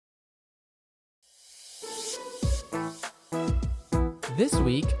This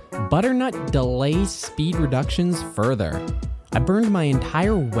week, Butternut delays speed reductions further. I burned my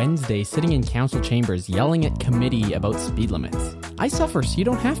entire Wednesday sitting in council chambers yelling at committee about speed limits. I suffer so you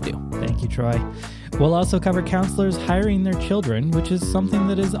don't have to. Thank you, Troy. We'll also cover counselors hiring their children, which is something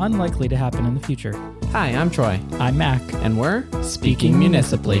that is unlikely to happen in the future. Hi, I'm Troy. I'm Mac. And we're Speaking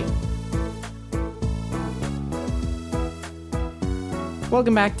Municipally.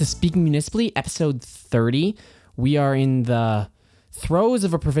 Welcome back to Speaking Municipally, episode 30. We are in the throes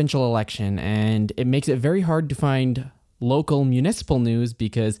of a provincial election, and it makes it very hard to find local municipal news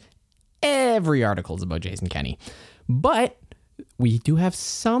because every article is about Jason Kenney. But we do have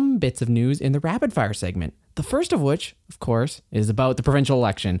some bits of news in the rapid fire segment. The first of which, of course, is about the provincial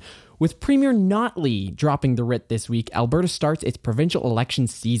election. With Premier Notley dropping the writ this week, Alberta starts its provincial election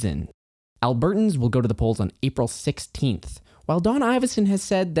season. Albertans will go to the polls on April 16th. While Don Iveson has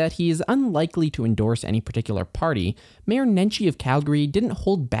said that he is unlikely to endorse any particular party, Mayor Nenshi of Calgary didn't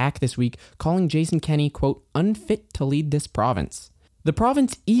hold back this week, calling Jason Kenney, quote, unfit to lead this province. The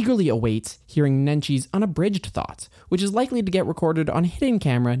province eagerly awaits hearing Nenshi's unabridged thoughts, which is likely to get recorded on hidden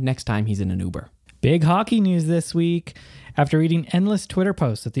camera next time he's in an Uber. Big hockey news this week. After reading endless Twitter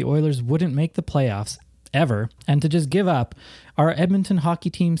posts that the Oilers wouldn't make the playoffs ever, and to just give up, our Edmonton hockey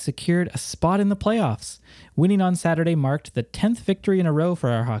team secured a spot in the playoffs. Winning on Saturday marked the 10th victory in a row for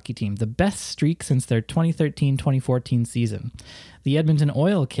our hockey team, the best streak since their 2013-2014 season. The Edmonton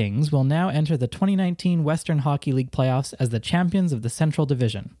Oil Kings will now enter the 2019 Western Hockey League playoffs as the champions of the Central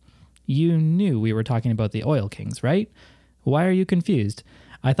Division. You knew we were talking about the Oil Kings, right? Why are you confused?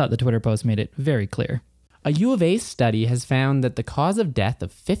 I thought the Twitter post made it very clear. A U of A study has found that the cause of death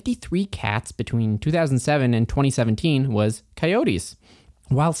of 53 cats between 2007 and 2017 was coyotes.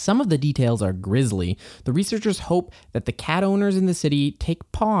 While some of the details are grisly, the researchers hope that the cat owners in the city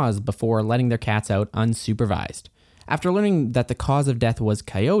take pause before letting their cats out unsupervised. After learning that the cause of death was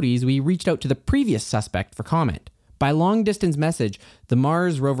coyotes, we reached out to the previous suspect for comment. By long-distance message, the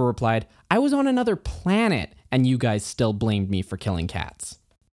Mars rover replied, "I was on another planet, and you guys still blamed me for killing cats."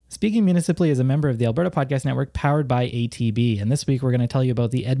 Speaking Municipally is a member of the Alberta Podcast Network powered by ATB, and this week we're going to tell you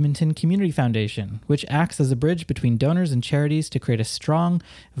about the Edmonton Community Foundation, which acts as a bridge between donors and charities to create a strong,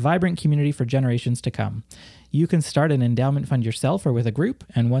 vibrant community for generations to come. You can start an endowment fund yourself or with a group,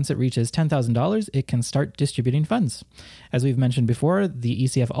 and once it reaches $10,000, it can start distributing funds. As we've mentioned before, the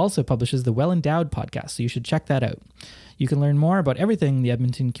ECF also publishes the Well Endowed podcast, so you should check that out. You can learn more about everything the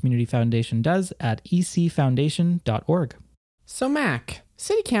Edmonton Community Foundation does at ecfoundation.org. So Mac,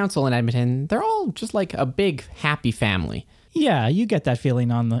 City Council in Edmonton, they're all just like a big, happy family. Yeah, you get that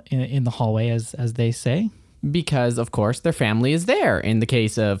feeling in the hallway, as they say. Because, of course, their family is there in the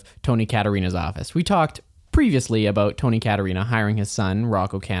case of Tony Catarina's office. We talked previously about Tony Catarina hiring his son,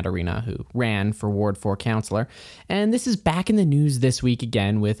 Rocco Catarina, who ran for Ward 4 councillor. And this is back in the news this week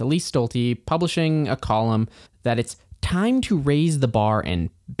again with Elise Stolte publishing a column that it's time to raise the bar and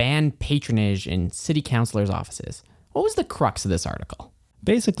ban patronage in city councillors' offices. What was the crux of this article?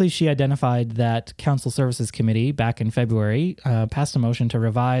 Basically, she identified that Council Services Committee back in February passed a motion to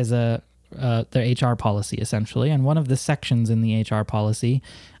revise their HR policy, essentially. And one of the sections in the HR policy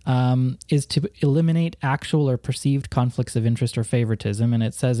is to eliminate actual or perceived conflicts of interest or favoritism. And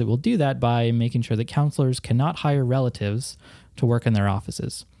it says it will do that by making sure that councillors cannot hire relatives to work in their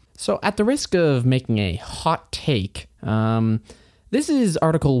offices. So at the risk of making a hot take, this is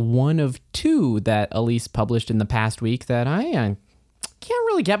article 1 of 2 that Elise published in the past week that I can't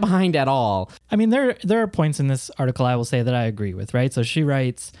really get behind at all. I mean, there are points in this article I will say that I agree with, right? So she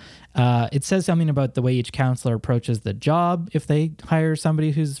writes, it says something about the way each counselor approaches the job if they hire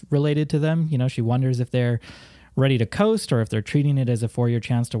somebody who's related to them. You know, she wonders if they're ready to coast or if they're treating it as a 4-year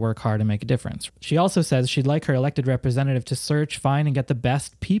chance to work hard and make a difference. She also says she'd like her elected representative to search, find, and get the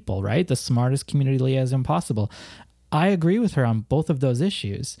best people, right? The smartest community liaison possible. I agree with her on both of those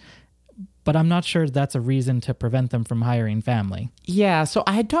issues, but I'm not sure that's a reason to prevent them from hiring family. Yeah, so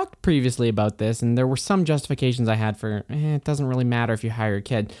I had talked previously about this, and there were some justifications I had for, it doesn't really matter if you hire a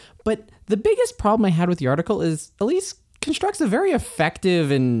kid. But the biggest problem I had with the article is Elise constructs a very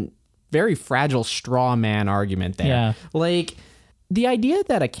effective and very fragile straw man argument there. Yeah. Like, the idea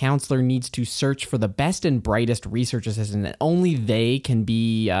that a counselor needs to search for the best and brightest research assistant and only they can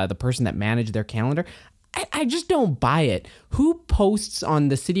be the person that manages their calendar, I just don't buy it. Who posts on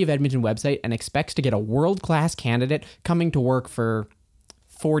the City of Edmonton website and expects to get a world-class candidate coming to work for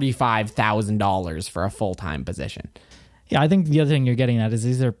 $45,000 for a full-time position? Yeah, I think the other thing you're getting at is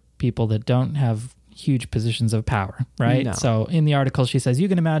these are people that don't have huge positions of power, right? No. So in the article, she says, you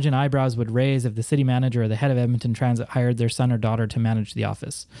can imagine eyebrows would raise if the city manager or the head of Edmonton Transit hired their son or daughter to manage the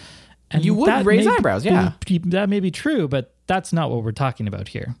office. And you would raise eyebrows, yeah. That may be true, but that's not what we're talking about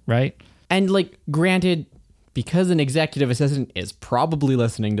here, right? And like, granted, because an executive assistant is probably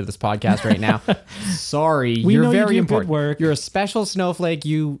listening to this podcast right now, sorry, you're know you very do important. good work. You're a special snowflake.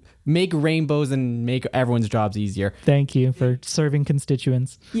 You make rainbows and make everyone's jobs easier. Thank you for serving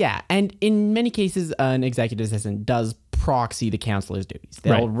constituents. Yeah, and in many cases, an executive assistant does proxy the counselor's duties.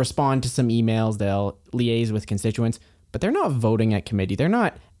 They'll respond to some emails, they'll liaise with constituents, but they're not voting at committee. They're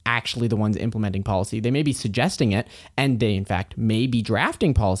not actually the ones implementing policy. They may be suggesting it, and they, in fact, may be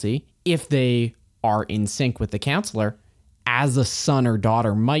drafting policy if they are in sync with the counselor, as a son or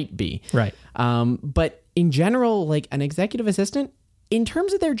daughter might be. Right. But in general, like, an executive assistant, in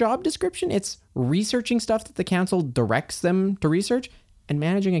terms of their job description, it's researching stuff that the council directs them to research and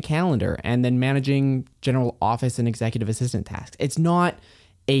managing a calendar and then managing general office and executive assistant tasks. It's not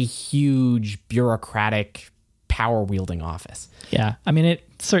a huge bureaucratic power wielding office. Yeah. I mean, it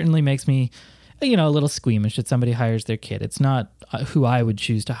certainly makes me, a little squeamish that somebody hires their kid. It's not who I would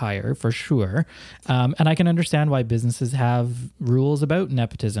choose to hire, for sure. And I can understand why businesses have rules about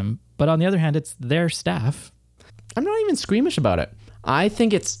nepotism. But on the other hand, it's their staff. I'm not even squeamish about it. I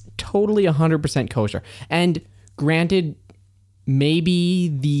think it's totally 100% kosher. And granted, maybe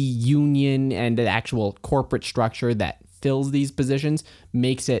the union and the actual corporate structure that fills these positions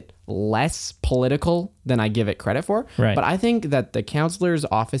makes it less political than I give it credit for. Right. But I think that the counselor's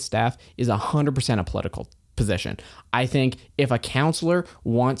office staff is 100% a political position. I think if a counselor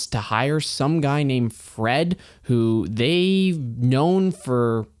wants to hire some guy named Fred, who they've known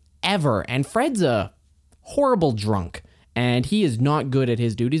forever, and Fred's a horrible drunk, and he is not good at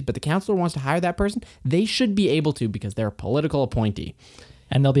his duties, but the counselor wants to hire that person, they should be able to, because they're a political appointee.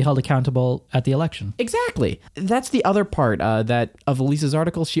 And they'll be held accountable at the election. Exactly. That's the other part that of Elisa's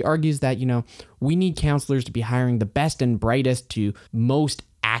article. She argues that, we need counselors to be hiring the best and brightest to most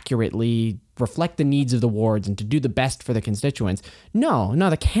accurately reflect the needs of the wards and to do the best for the constituents. No,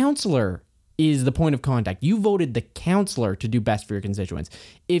 the counselor is the point of contact. You voted the counselor to do best for your constituents.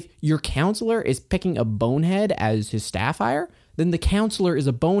 If your counselor is picking a bonehead as his staff hire, then the counselor is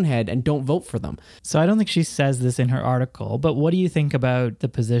a bonehead and don't vote for them. So I don't think she says this in her article, but what do you think about the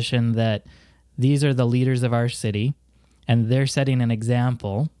position that these are the leaders of our city and they're setting an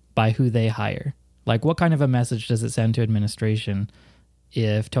example by who they hire? Like, what kind of a message does it send to administration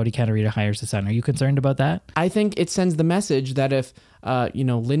if Tony Caterina hires a son? Are you concerned about that? I think it sends the message that if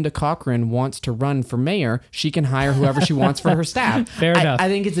Linda Cochran wants to run for mayor, she can hire whoever she wants for her staff. Fair enough. I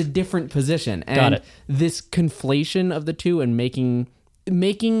think it's a different position. And Got it. This conflation of the two and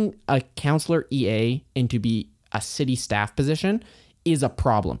making a counselor EA into be a city staff position is a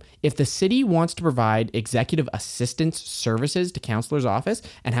problem. If the city wants to provide executive assistance services to counselor's office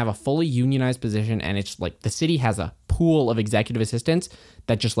and have a fully unionized position, and it's like the city has a pool of executive assistants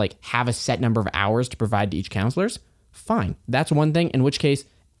that just like have a set number of hours to provide to each counselors, fine. That's one thing, in which case,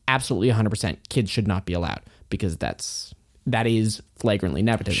 absolutely 100% kids should not be allowed, because that is flagrantly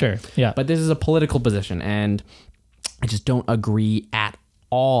nepotism. Sure, yeah. But this is a political position, and I just don't agree at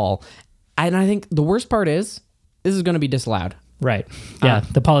all. And I think the worst part is this is going to be disallowed. Right. Yeah.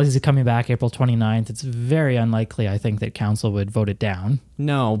 The policies are coming back April 29th. It's very unlikely, I think, that council would vote it down.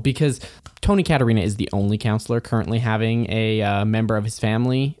 No, because Tony Caterina is the only counselor currently having a member of his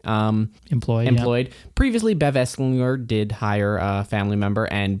family employed. Yep. Previously, Bev Esslinger did hire a family member,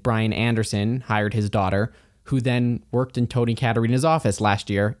 and Brian Anderson hired his daughter, who then worked in Tony Caterina's office last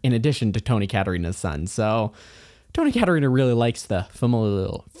year, in addition to Tony Caterina's son. So Tony Caterina really likes the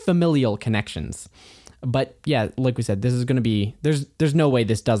familial connections. But yeah, like we said, this is going to be, there's no way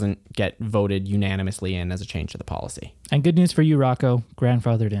this doesn't get voted unanimously in as a change to the policy. And good news for you, Rocco,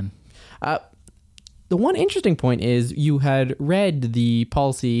 grandfathered in. The one interesting point is you had read the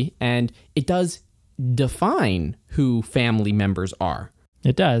policy and it does define who family members are.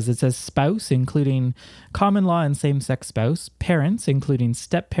 It does. It says spouse, including common law and same-sex spouse, parents, including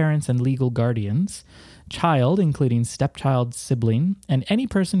step-parents and legal guardians, child, including stepchild, sibling, and any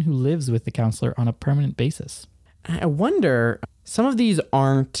person who lives with the counselor on a permanent basis. I wonder, some of these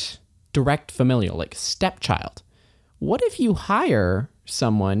aren't direct familial, like stepchild. What if you hire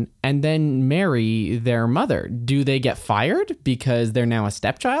someone and then marry their mother? Do they get fired because they're now a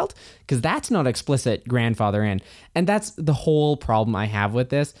stepchild? Because that's not explicit grandfather in. And that's the whole problem I have with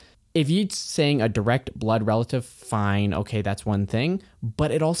this. If you're saying a direct blood relative, fine, okay, that's one thing,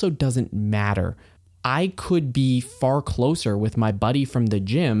 but it also doesn't matter. I could be far closer with my buddy from the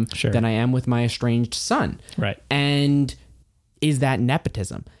gym than I am with my estranged son. Right. And is that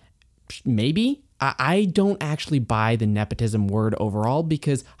nepotism? Maybe. I don't actually buy the nepotism word overall,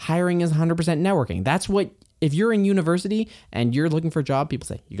 because hiring is 100% networking. That's what, if you're in university and you're looking for a job, people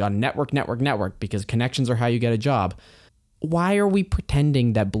say, you got to network, because connections are how you get a job. why are we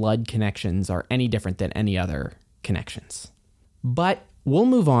pretending that blood connections are any different than any other connections? But we'll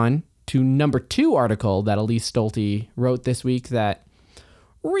move on to number 2 article that Elise Stolte wrote this week that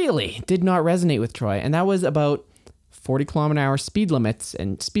really did not resonate with Troy, and that was about 40-kilometer-hour speed limits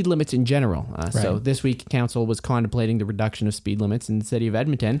and speed limits in general. So this week, council was contemplating the reduction of speed limits in the city of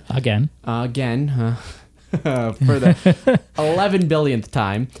Edmonton. Again, for the 11 billionth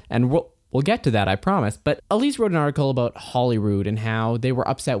time, and we'll get to that, I promise. But Elise wrote an article about Holyrood and how they were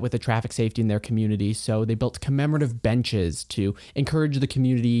upset with the traffic safety in their community, so they built commemorative benches to encourage the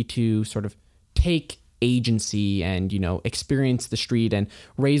community to sort of take agency and, experience the street and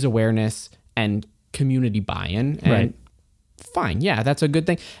raise awareness and community buy-in. And right. Fine, yeah, that's a good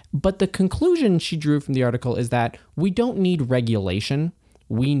thing. But the conclusion she drew from the article is that we don't need regulation.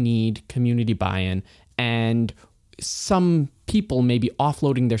 We need community buy-in, and some people may be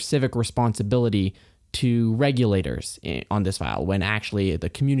offloading their civic responsibility to regulators on this file when actually the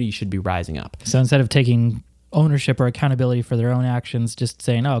community should be rising up. So instead of taking ownership or accountability for their own actions, just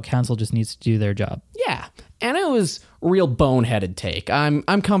saying, oh, council just needs to do their job. Yeah. And it was a real boneheaded take. I'm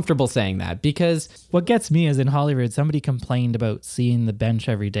comfortable saying that because what gets me is in Holyrood, somebody complained about seeing the bench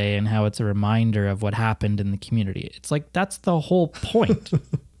every day and how it's a reminder of what happened in the community. It's like, that's the whole point,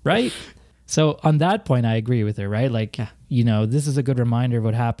 right? So on that point, I agree with her, right? Like, this is a good reminder of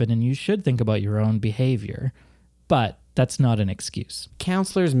what happened and you should think about your own behavior, but that's not an excuse.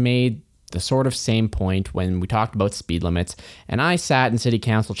 Councillors made the sort of same point when we talked about speed limits, and I sat in city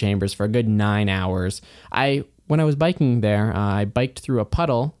council chambers for a good 9 hours. When I was biking there, I biked through a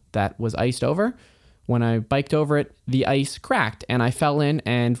puddle that was iced over. When I biked over it, the ice cracked, and I fell in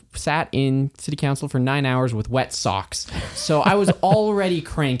and sat in city council for 9 hours with wet socks. So I was already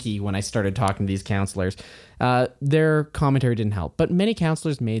cranky when I started talking to these councillors. Their commentary didn't help, but many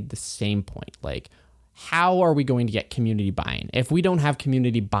councillors made the same point, like, how are we going to get community buy-in? If we don't have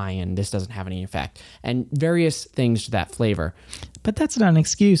community buy-in, this doesn't have any effect. And various things to that flavor. But that's not an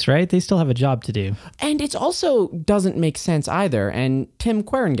excuse, right? They still have a job to do. And it also doesn't make sense either. And Tim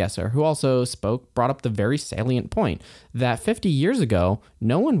Querengesser, who also spoke, brought up the very salient point that 50 years ago,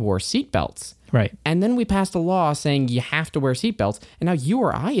 no one wore seatbelts. Right. And then we passed a law saying you have to wear seatbelts. And now you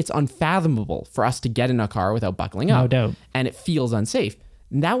or I, it's unfathomable for us to get in a car without buckling up. No doubt. And it feels unsafe.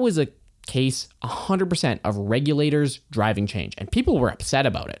 And that was a case 100% of regulators driving change, and people were upset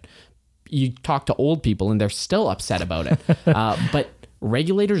about it. You talk to old people and they're still upset about it. But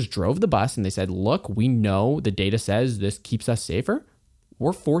regulators drove the bus and they said, look, we know the data says this keeps us safer.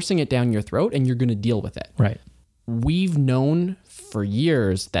 We're forcing it down your throat and you're going to deal with it. Right. We've known for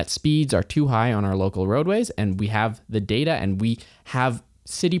years that speeds are too high on our local roadways, and we have the data and we have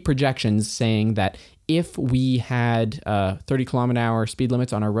city projections saying that if we had 30-kilometer-hour speed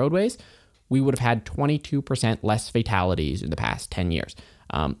limits on our roadways, we would have had 22% less fatalities in the past 10 years.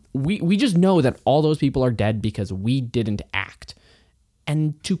 We just know that all those people are dead because we didn't act.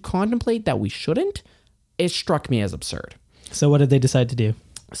 And to contemplate that we shouldn't, it struck me as absurd. So what did they decide to do?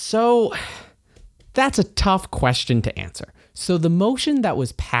 So that's a tough question to answer. So the motion that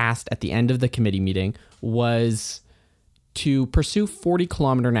was passed at the end of the committee meeting was to pursue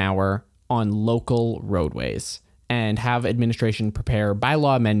 40-kilometer-an-hour on local roadways and have administration prepare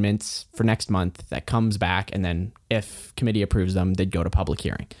bylaw amendments for next month that comes back, and then if committee approves them, they'd go to public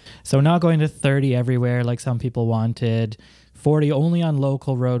hearing. So not going to 30 everywhere like some people wanted, 40 only on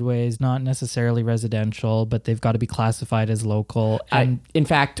local roadways, not necessarily residential, but they've got to be classified as local. And in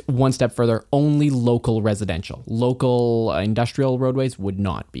fact, one step further, only local residential. Local industrial roadways would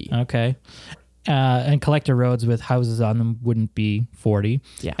not be. Okay. And collector roads with houses on them wouldn't be 40.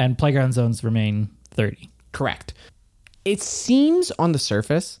 Yeah. And playground zones remain 30. Correct. It seems on the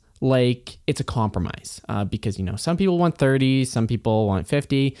surface like it's a compromise because, some people want 30, some people want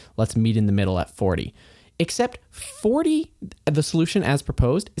 50. Let's meet in the middle at 40. Except 40, the solution as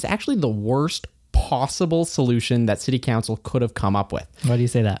proposed, is actually the worst possible solution that City Council could have come up with. Why do you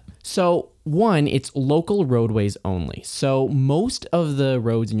say that? So, one, it's local roadways only. So most of the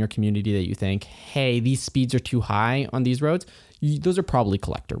roads in your community that you think, hey, these speeds are too high on these roads, those are probably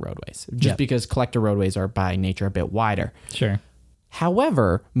collector roadways, just because collector roadways are by nature a bit wider. Sure.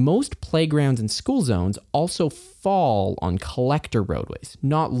 However, most playgrounds and school zones also fall on collector roadways,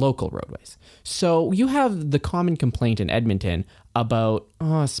 not local roadways. So you have the common complaint in Edmonton about,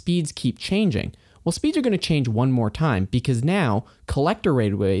 speeds keep changing. Well, speeds are going to change one more time because now collector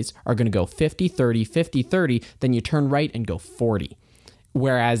roadways are going to go 50, 30, 50, 30, then you turn right and go 40.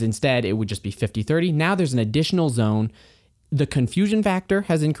 Whereas instead it would just be 50, 30. Now there's an additional zone. The confusion factor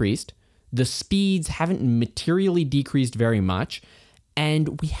has increased. The speeds haven't materially decreased very much.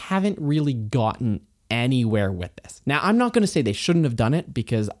 And we haven't really gotten anywhere with this. Now, I'm not going to say they shouldn't have done it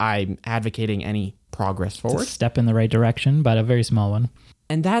because I'm advocating any progress forward. It's a step in the right direction, but a very small one.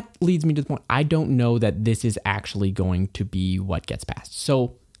 And that leads me to the point, I don't know that this is actually going to be what gets passed.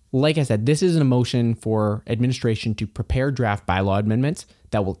 So, like I said, this is a motion for administration to prepare draft bylaw amendments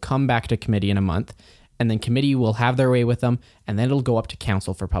that will come back to committee in a month, and then committee will have their way with them, and then it'll go up to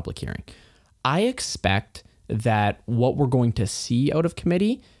council for public hearing. I expect that what we're going to see out of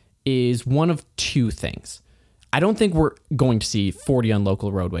committee is one of two things. I don't think we're going to see 40 on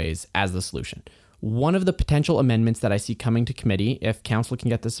local roadways as the solution. One of the potential amendments that I see coming to committee, if council can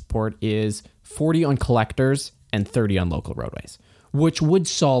get the support, is 40 on collectors and 30 on local roadways, which would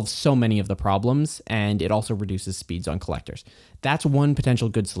solve so many of the problems, and it also reduces speeds on collectors. That's one potential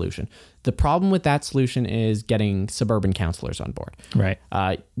good solution. The problem with that solution is getting suburban councillors on board. Right.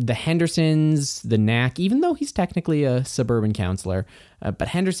 The Hendersons, the Knack, even though he's technically a suburban councillor, but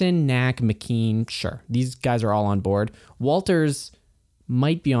Henderson, Knack, McKean, sure, these guys are all on board. Walters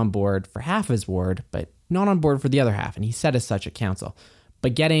might be on board for half his ward, but not on board for the other half, and he's set as such at council.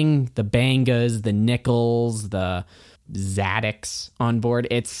 But getting the Bangas, the Nichols, the Zaddicks on board,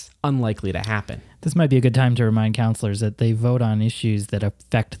 it's unlikely to happen. This might be a good time to remind councillors that they vote on issues that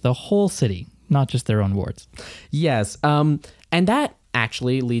affect the whole city, not just their own wards. Yes, and that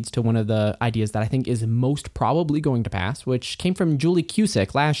actually leads to one of the ideas that I think is most probably going to pass, which came from Julie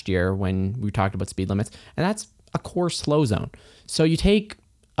Cusick last year when we talked about speed limits, and that's a core slow zone. So you take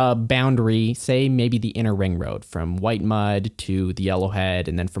a boundary, say maybe the inner ring road from White Mud to the Yellowhead,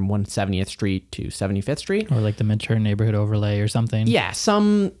 and then from 170th Street to 75th Street. Or like the Midturn neighborhood overlay or something. Yeah,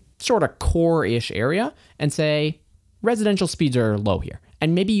 some sort of core-ish area, and say residential speeds are low here.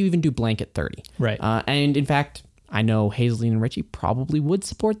 And maybe you even do blanket 30. Right. And in fact, I know Hazeline and Ritchie probably would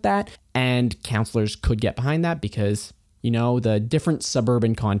support that, and councillors could get behind that because, you know, the different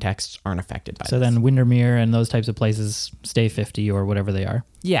suburban contexts aren't affected by this. So then Windermere and those types of places stay 50 or whatever they are.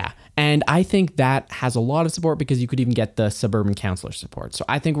 Yeah, and I think that has a lot of support because you could even get the suburban councillor support. So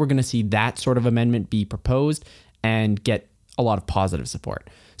I think we're going to see that sort of amendment be proposed and get a lot of positive support.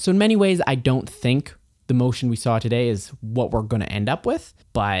 So in many ways, I don't think the motion we saw today is what we're going to end up with,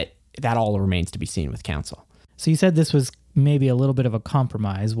 but that all remains to be seen with council. So you said this was maybe a little bit of a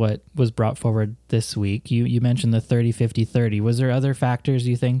compromise, what was brought forward this week. You mentioned the 30-50-30. Was there other factors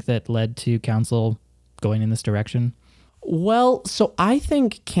you think that led to council going in this direction? Well, so I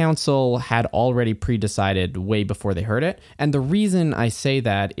think council had already pre-decided way before they heard it. And the reason I say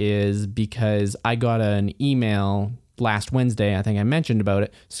that is because I got an email last Wednesday, I think I mentioned about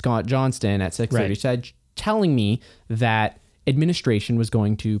it, Scott Johnston at 6:30 Right. said, telling me that administration was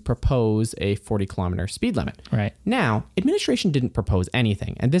going to propose a 40-kilometer speed limit. Right. Now, administration didn't propose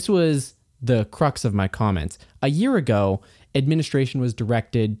anything, and this was the crux of my comments. A year ago, administration was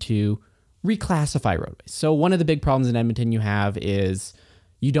directed to reclassify roadways. So one of the big problems in Edmonton you have is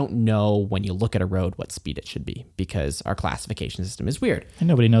you don't know when you look at a road what speed it should be because our classification system is weird. And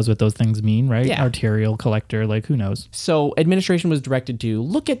nobody knows what those things mean, right? Yeah. Arterial, collector, like who knows? So administration was directed to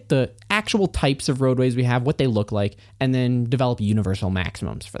look at the actual types of roadways we have, what they look like, and then develop universal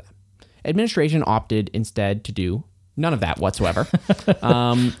maximums for them. Administration opted instead to do none of that whatsoever.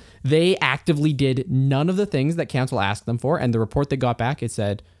 They actively did none of the things that council asked them for, and the report they got back, it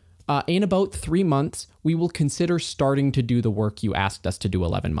said, in about 3 months, we will consider starting to do the work you asked us to do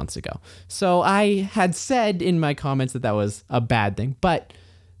 11 months ago. So I had said in my comments that that was a bad thing, but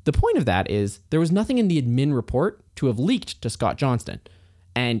the point of that is there was nothing in the admin report to have leaked to Scott Johnston.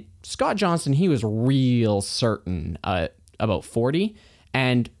 And Scott Johnston, he was real certain about 40,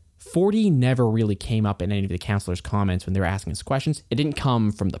 and 40 never really came up in any of the councillors' comments when they were asking us questions. It didn't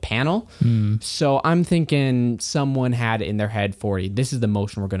come from the panel. So I'm thinking someone had in their head 40. This is the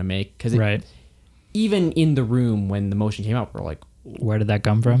motion we're going to make. Because Right. even in the room when the motion came up, we're like, Where did that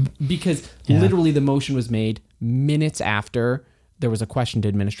come from? because Yeah. literally the motion was made minutes after there was a question to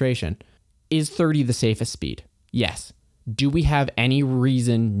administration. Is 30 the safest speed? Yes. Do we have any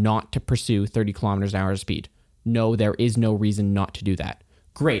reason not to pursue 30 kilometers an hour speed? No, there is no reason not to do that.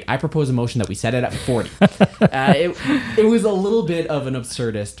 Great. I propose a motion that we set it at 40. It was a little bit of an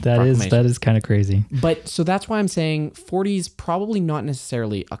absurdist proclamation. That is kind of crazy. But so that's why I'm saying 40 is probably not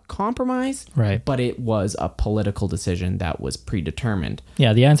necessarily a compromise, Right. but it was a political decision that was predetermined.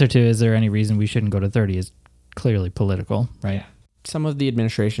 Yeah, the answer to is there any reason we shouldn't go to 30 is clearly political, right? Some of the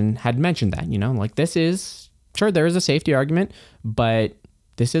administration had mentioned that, like this is, sure, there is a safety argument, but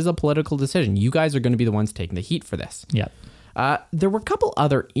this is a political decision. You guys are going to be the ones taking the heat for this. Yeah. There were a couple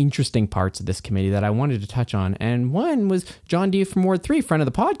other interesting parts of this committee that I wanted to touch on, and one was John D. from Ward 3, friend of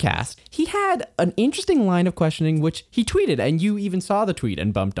the podcast. He had an interesting line of questioning, which he tweeted, and you even saw the tweet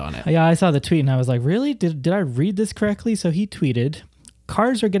and bumped on it. Yeah, I saw the tweet and I was like, really? Did I read this correctly? So he tweeted,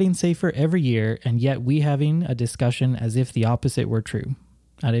 cars are getting safer every year, and yet we having a discussion as if the opposite were true.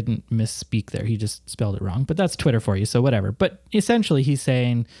 I didn't misspeak there. He just spelled it wrong, but that's Twitter for you, so whatever. But essentially he's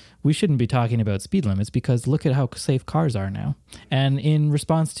saying we shouldn't be talking about speed limits because look at how safe cars are now. And in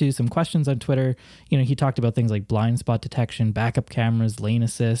response to some questions on Twitter, he talked about things like blind spot detection, backup cameras, lane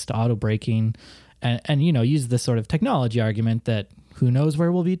assist, auto braking, and used this sort of technology argument that who knows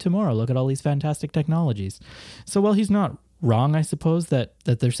where we'll be tomorrow. Look at all these fantastic technologies. So while he's not wrong, I suppose, that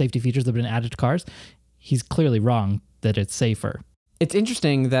their safety features have been added to cars, he's clearly wrong that it's safer. It's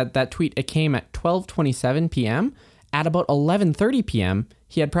interesting that tweet, it came at 12:27 p.m. At about 11:30 p.m.,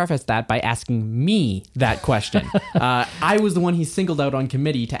 he had prefaced that by asking me that question. I was the one he singled out on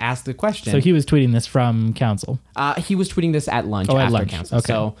committee to ask the question. So he was tweeting this from council? He was tweeting this at lunch after lunch. Council.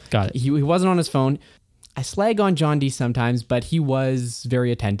 Okay, so got it. He wasn't on his phone. I slag on John D sometimes, but he was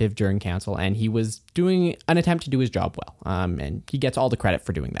very attentive during council, and he was doing an attempt to do his job well. And he gets all the credit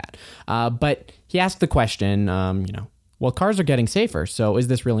for doing that. But he asked the question, well, cars are getting safer, so is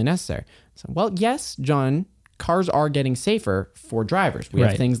this really necessary? So, well, yes, John, cars are getting safer for drivers. We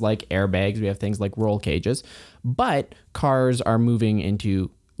have things like airbags, we have things like roll cages, but cars are moving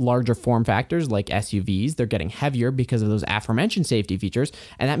into larger form factors like SUVs. They're getting heavier because of those aforementioned safety features,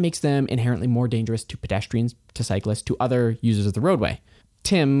 and that makes them inherently more dangerous to pedestrians, to cyclists, to other users of the roadway.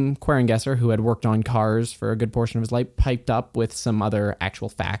 Tim Querengesser, who had worked on cars for a good portion of his life, piped up with some other actual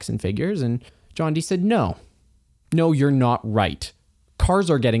facts and figures, and John D said, no, you're not right. Cars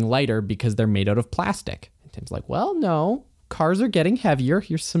are getting lighter because they're made out of plastic. And Tim's like, well, no, cars are getting heavier.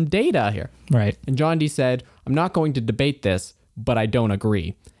 Here's some data here. Right. And John D said, I'm not going to debate this, but I don't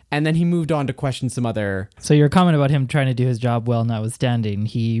agree. And then he moved on to question some other... So your comment about him trying to do his job well notwithstanding,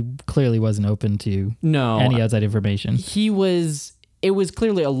 he clearly wasn't open to any outside information. It was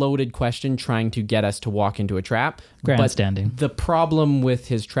clearly a loaded question trying to get us to walk into a trap. Grandstanding. But the problem with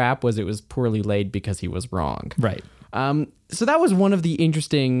his trap was it was poorly laid because he was wrong. Right. So that was one of the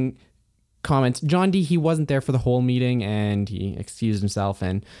interesting comments. John D, he wasn't there for the whole meeting, and he excused himself,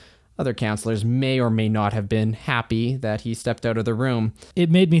 and other counselors may or may not have been happy that he stepped out of the room.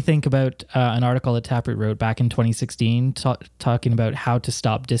 It made me think about an article that Taproot wrote back in 2016 talking about how to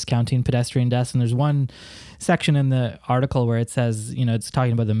stop discounting pedestrian deaths. And there's one section in the article where it says, it's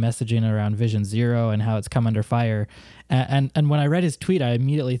talking about the messaging around Vision Zero and how it's come under fire. And when I read his tweet, I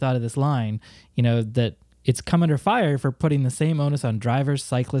immediately thought of this line, that it's come under fire for putting the same onus on drivers,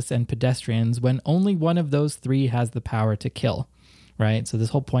 cyclists, and pedestrians when only one of those three has the power to kill. Right. So this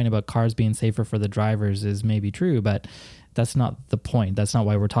whole point about cars being safer for the drivers is maybe true, but that's not the point. That's not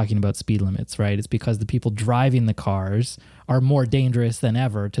why we're talking about speed limits, right? It's because the people driving the cars are more dangerous than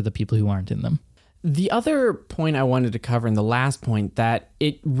ever to the people who aren't in them. The other point I wanted to cover, and the last point, that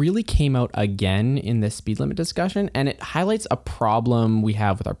it really came out again in this speed limit discussion, and it highlights a problem we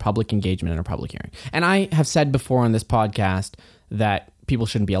have with our public engagement and our public hearing. And I have said before on this podcast that people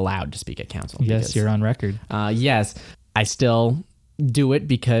shouldn't be allowed to speak at council. Yes, you're on record. Yes, I still do it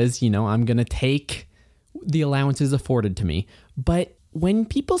because, I'm going to take the allowances afforded to me. But when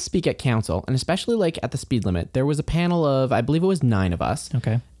people speak at council, and especially like at the speed limit, there was a panel of, I believe it was 9 of us.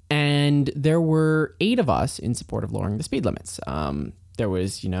 Okay. And there were 8 of us in support of lowering the speed limits. There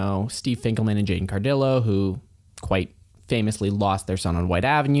was, Steve Finkelman and Jaden Cardillo, who quite famously lost their son on White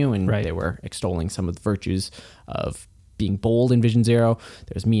Avenue, and they were extolling some of the virtues of being bold in Vision Zero.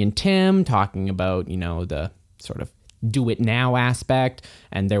 There's me and Tim talking about, the sort of do it now aspect.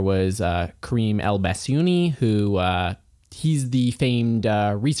 And there was Kareem El Bassiouni, who he's the famed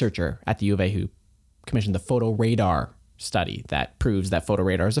researcher at the U of A who commissioned the photo radar study that proves that photo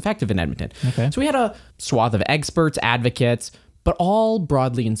radar is effective in Edmonton. Okay. So we had a swath of experts, advocates, but all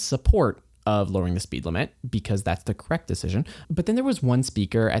broadly in support of lowering the speed limit because that's the correct decision. But then there was one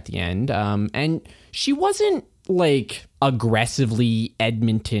speaker at the end, and she wasn't like aggressively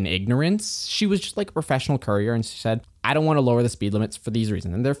Edmonton ignorance. She was just like a professional courier, and she said, I don't want to lower the speed limits for these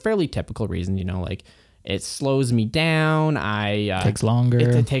reasons. And they're fairly typical reasons, like it slows me down. It takes longer.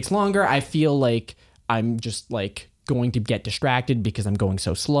 It takes longer. I feel like I'm just like going to get distracted because I'm going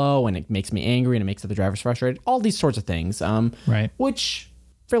so slow, and it makes me angry, and it makes the drivers frustrated. All these sorts of things, which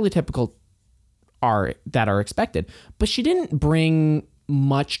fairly typical are expected. But she didn't bring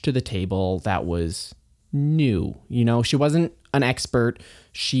much to the table that was new. She wasn't an expert.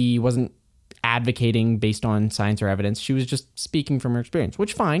 She wasn't advocating based on science or evidence. She was just speaking from her experience,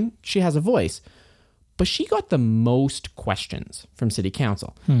 which fine. She has a voice. but she got the most questions from city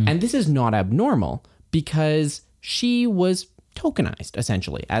council. And this is not abnormal because she was tokenized,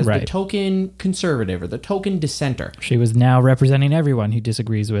 essentially, as the token conservative or the token dissenter. She was now representing everyone who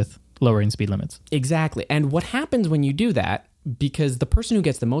disagrees with lowering speed limits. Exactly. And what happens when you do that, because the person who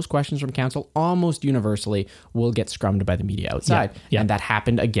gets the most questions from council almost universally will get scrummed by the media outside. And that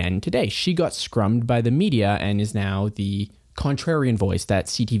happened again today. She got scrummed by the media and is now the contrarian voice that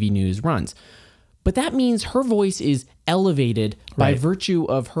CTV News runs. But that means her voice is elevated by virtue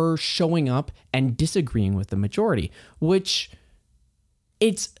of her showing up and disagreeing with the majority, which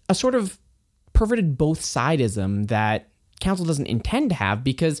it's a sort of perverted both-sidism that council doesn't intend to have,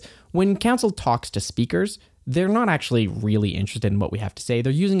 because when council talks to speakers, they're not actually really interested in what we have to say.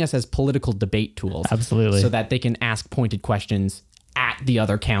 They're using us as political debate tools. Absolutely. So that they can ask pointed questions at the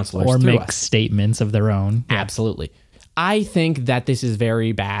other councillors. Or make statements of their own. Absolutely. I think that this is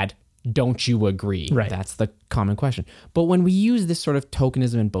very bad. Don't you agree? Right. That's the common question. But when we use this sort of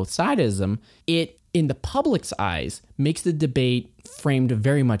tokenism and both-sidism, it, in the public's eyes, makes the debate framed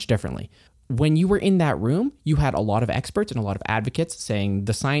very much differently. When you were in that room, you had a lot of experts and a lot of advocates saying,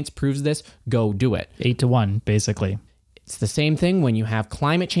 the science proves this, go do it. 8-1, basically. It's the same thing when you have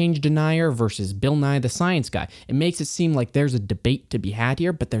climate change denier versus Bill Nye the Science Guy. It makes it seem like there's a debate to be had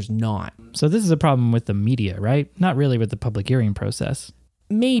here, but there's not. So this is a problem with the media, right? Not really with the public hearing process.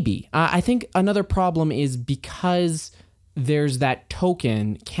 Maybe. I think another problem is because there's that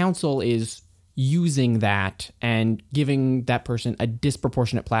token, council is using that and giving that person a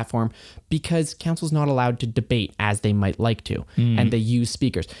disproportionate platform because council's not allowed to debate as they might like to, and they use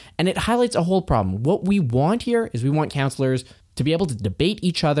speakers. And it highlights a whole problem. What we want here is we want councillors to be able to debate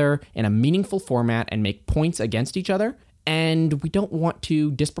each other in a meaningful format and make points against each other, and we don't want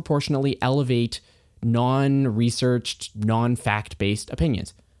to disproportionately elevate non-researched, non-fact-based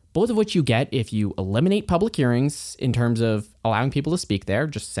opinions. Both of which you get if you eliminate public hearings in terms of allowing people to speak there,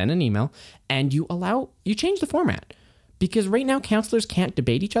 just send an email, and you change the format. Because right now, councillors can't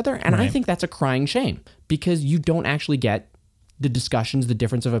debate each other, and I think that's a crying shame, because you don't actually get the discussions, the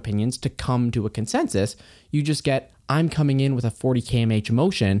difference of opinions to come to a consensus. You just get, I'm coming in with a 40 kmh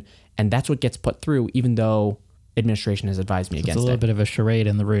motion, and that's what gets put through, even though administration has advised me against it. It's a little bit of a charade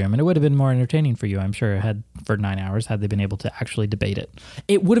in the room, and it would have been more entertaining for you, I'm sure, for 9 hours had they been able to actually debate it.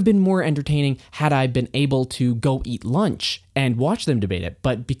 It would have been more entertaining had I been able to go eat lunch and watch them debate it.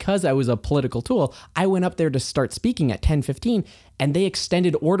 But because I was a political tool, I went up there to start speaking at 10:15, and they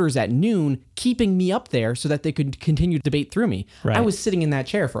extended orders at noon, keeping me up there so that they could continue to debate through me. Right. I was sitting in that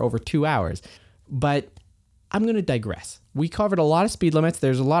chair for over 2 hours. But I'm going to digress. We covered a lot of speed limits.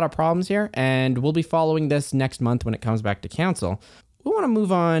 There's a lot of problems here, and we'll be following this next month when it comes back to council. We want to move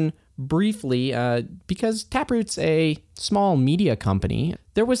on briefly because Taproot's a small media company.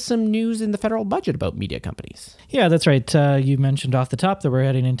 There was some news in the federal budget about media companies. Yeah, that's right. You mentioned off the top that we're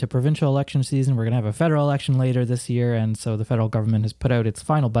heading into provincial election season. We're going to have a federal election later this year, and so the federal government has put out its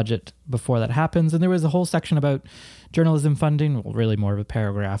final budget before that happens. And there was a whole section about journalism funding, well, really more of a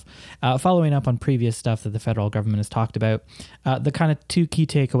paragraph, following up on previous stuff that the federal government has talked about. The kind of two key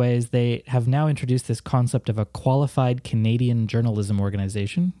takeaways, they have now introduced this concept of a Qualified Canadian Journalism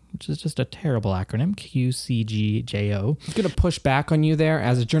Organization, which is just a terrible acronym, QCGJO. I'm going to push back on you there.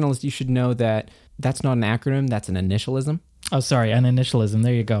 As a journalist, you should know that that's not an acronym, that's an initialism. Oh, sorry, an initialism.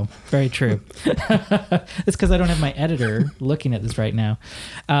 There you go. Very true. It's because I don't have my editor looking at this right now.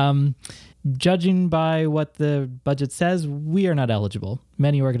 Judging by what the budget says, we are not eligible.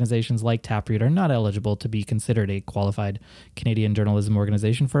 Many organizations like Taproot are not eligible to be considered a qualified Canadian journalism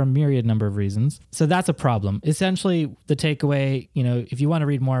organization for a myriad number of reasons. So that's a problem. Essentially, the takeaway, if you want to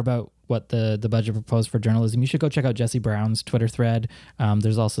read more about what the budget proposed for journalism, you should go check out Jesse Brown's Twitter thread.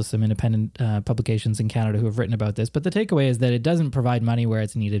 There's also some independent publications in Canada who have written about this. But the takeaway is that it doesn't provide money where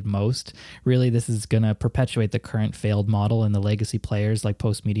it's needed most. Really, this is going to perpetuate the current failed model, and the legacy players like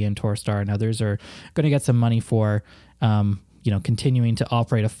Postmedia and Torstar and others are going to get some money for continuing to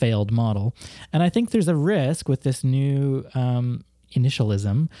operate a failed model. And I think there's a risk with this new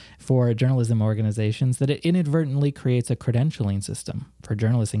initialism for journalism organizations that it inadvertently creates a credentialing system for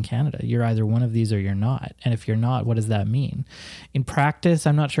journalists in Canada. You're either one of these or you're not. And if you're not, what does that mean? In practice,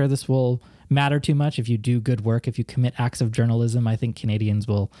 I'm not sure this will matter too much. If you do good work, if you commit acts of journalism, I think Canadians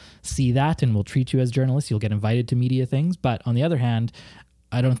will see that and will treat you as journalists. You'll get invited to media things. But on the other hand,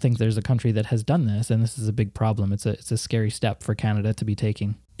 I don't think there's a country that has done this, and this is a big problem. It's a scary step for Canada to be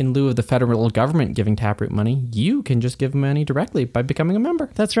taking. In lieu of the federal government giving Taproot money, you can just give money directly by becoming a member.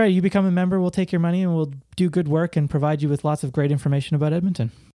 That's right. You become a member, we'll take your money, and we'll do good work and provide you with lots of great information about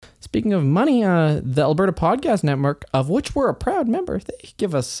Edmonton. Speaking of money, the Alberta Podcast Network, of which we're a proud member, they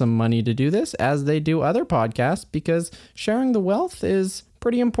give us some money to do this, as they do other podcasts, because sharing the wealth is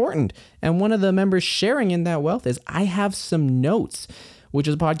pretty important. And one of the members sharing in that wealth is I Have Some Notes, which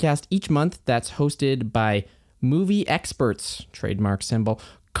is a podcast each month that's hosted by movie experts, trademark symbol,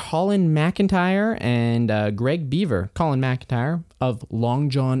 Colin McIntyre and Greg Beaver. Colin McIntyre of Long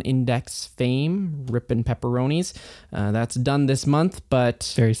John Index fame, rippin' pepperonis. That's done this month,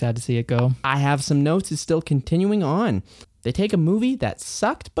 but Very sad to see it go. I Have Some Notes is still continuing on. They take a movie that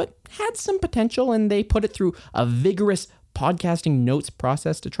sucked but had some potential, and they put it through a vigorous podcasting notes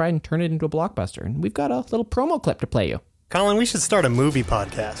process to try and turn it into a blockbuster. And we've got a little promo clip to play you. Colin, we should start a movie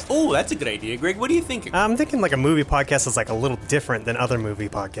podcast. Oh, that's a good idea, Greg. What are you thinking? I'm thinking like a movie podcast is like a little different than other movie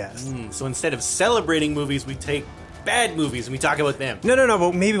podcasts. So instead of celebrating movies, we take bad movies and we talk about them. No,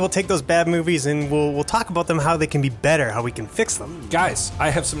 but maybe we'll take those bad movies and we'll talk about them, how they can be better, how we can fix them. Guys, I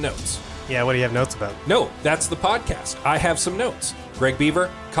have some notes. Yeah, what do you have notes about? No, that's the podcast. I have some notes. Greg Beaver,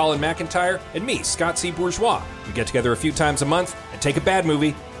 Colin McIntyre, and me, Scott C. Bourgeois. We get together a few times a month and take a bad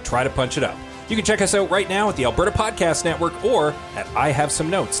movie, try to punch it up. You can check us out right now at the Alberta Podcast Network or at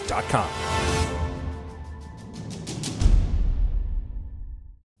IHaveSomeNotes.com.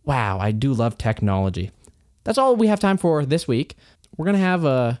 Wow, I do love technology. That's all we have time for this week. We're going to have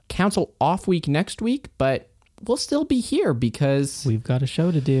a council off week next week, but we'll still be here because... We've got a show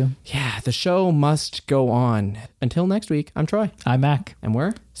to do. Yeah, the show must go on. Until next week, I'm Troy. I'm Mac. And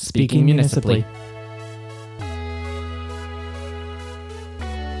we're Speaking municipally.